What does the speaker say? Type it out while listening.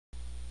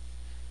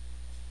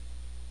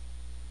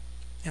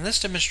In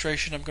this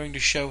demonstration, I'm going to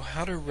show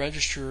how to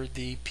register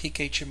the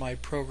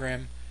PeakHMI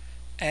program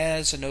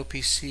as an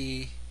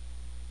OPC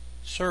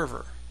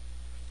server.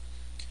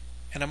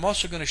 And I'm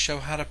also going to show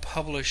how to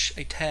publish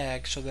a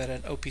tag so that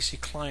an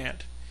OPC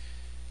client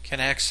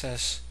can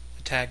access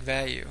the tag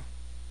value.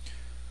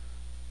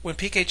 When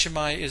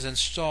PeakHMI is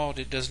installed,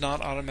 it does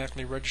not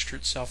automatically register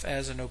itself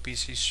as an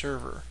OPC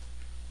server.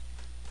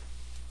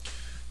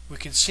 We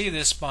can see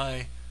this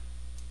by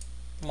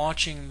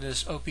launching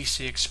this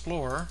OPC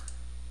Explorer,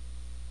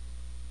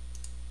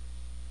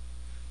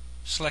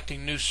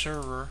 selecting New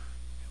Server.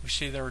 We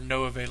see there are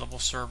no available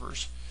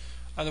servers.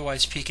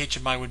 Otherwise,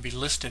 PeakHMI would be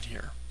listed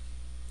here.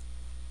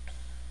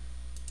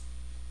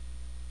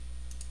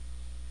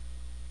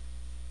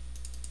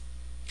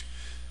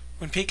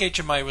 When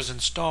PeakHMI was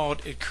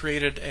installed, it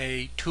created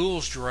a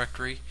tools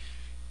directory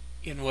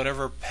in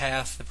whatever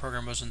path the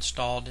program was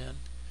installed in.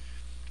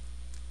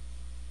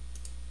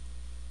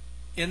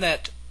 In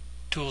that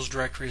tools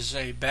directory is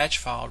a batch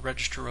file,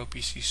 register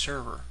OPC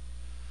server.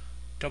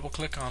 Double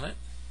click on it.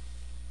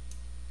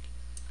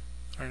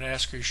 I'm going to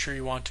ask, are you sure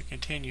you want to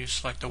continue?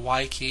 Select the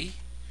Y key,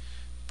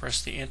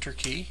 press the Enter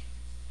key,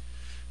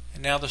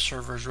 and now the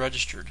server is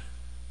registered.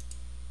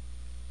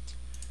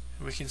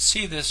 And we can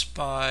see this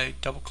by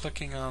double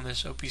clicking on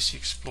this OPC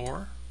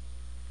Explorer,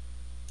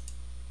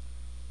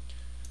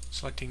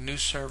 selecting New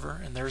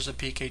Server, and there's the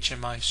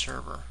PeakHMI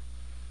server.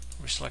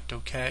 We select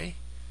OK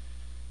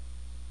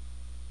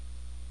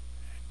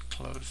and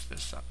close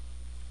this up.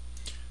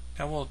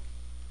 Now we'll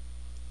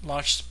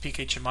launch the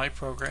PeakHMI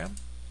program.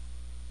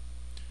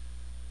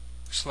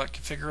 Select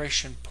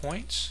configuration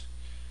points.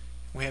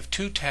 We have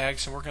two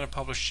tags, and we're going to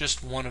publish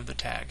just one of the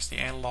tags, the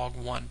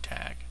analog1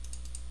 tag.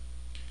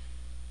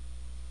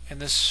 And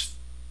this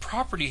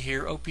property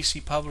here,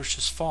 OPC published,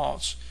 is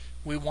false.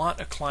 We want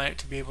a client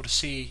to be able to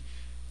see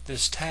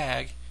this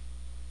tag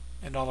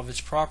and all of its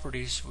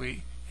properties.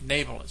 We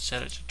enable it,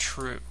 set it to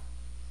true.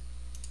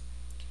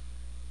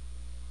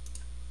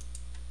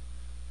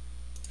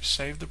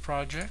 Save the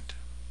project.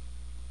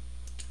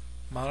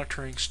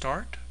 Monitoring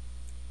start.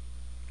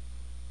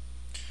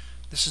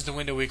 This is the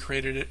window we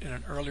created it in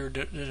an earlier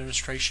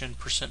demonstration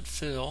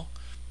 %fill,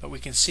 but we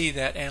can see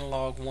that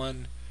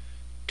analog1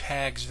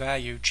 tag's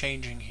value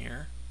changing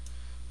here.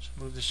 So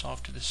move this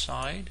off to the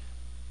side.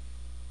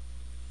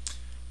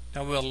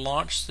 Now we'll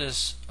launch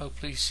this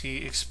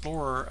OPC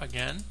Explorer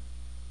again.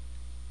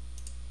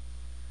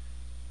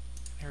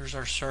 Here's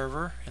our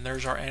server, and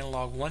there's our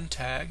analog1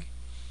 tag,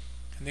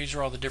 and these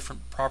are all the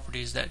different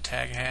properties that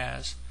tag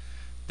has.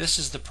 This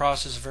is the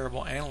process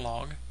variable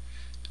analog,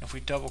 and if we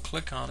double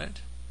click on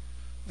it,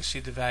 we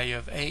see the value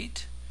of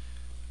 8.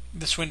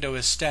 This window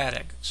is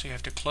static, so you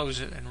have to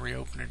close it and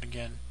reopen it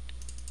again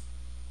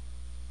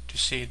to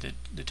see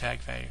the tag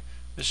value.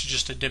 This is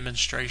just a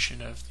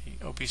demonstration of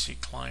the OPC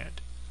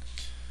client.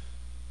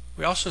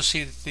 We also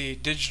see that the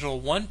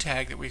digital1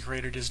 tag that we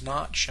created is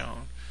not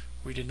shown.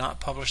 We did not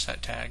publish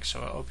that tag,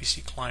 so an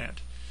OPC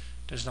client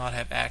does not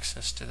have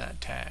access to that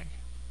tag.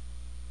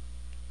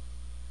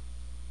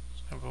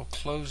 So we'll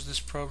close this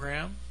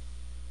program.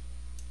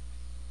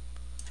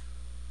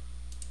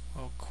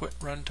 We'll quit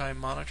runtime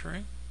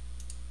monitoring.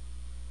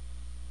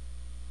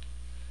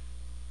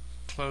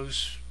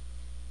 Close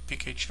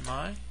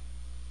PeakHMI.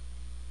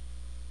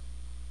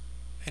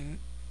 And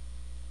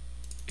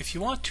if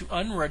you want to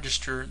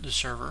unregister the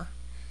server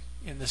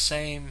in the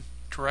same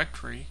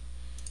directory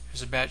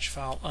as a batch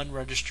file,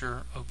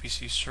 unregister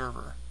OPC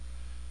server.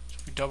 So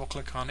we double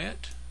click on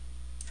it,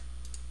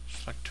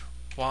 select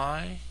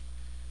Y,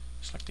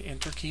 select the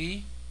Enter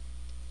key.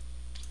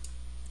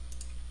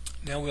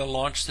 Now we'll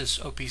launch this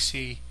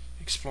OPC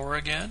Explorer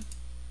again.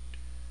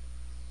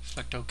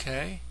 Select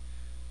OK.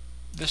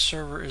 This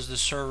server is the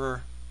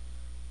server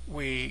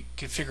we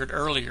configured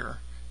earlier.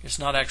 It's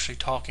not actually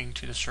talking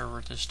to the server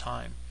at this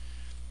time.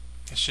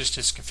 It's just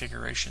its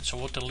configuration. So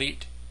we'll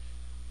delete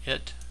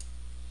it.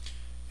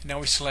 And now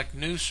we select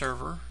New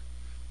Server,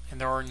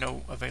 and there are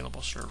no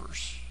available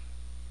servers.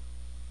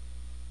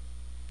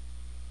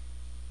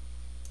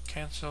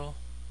 Cancel.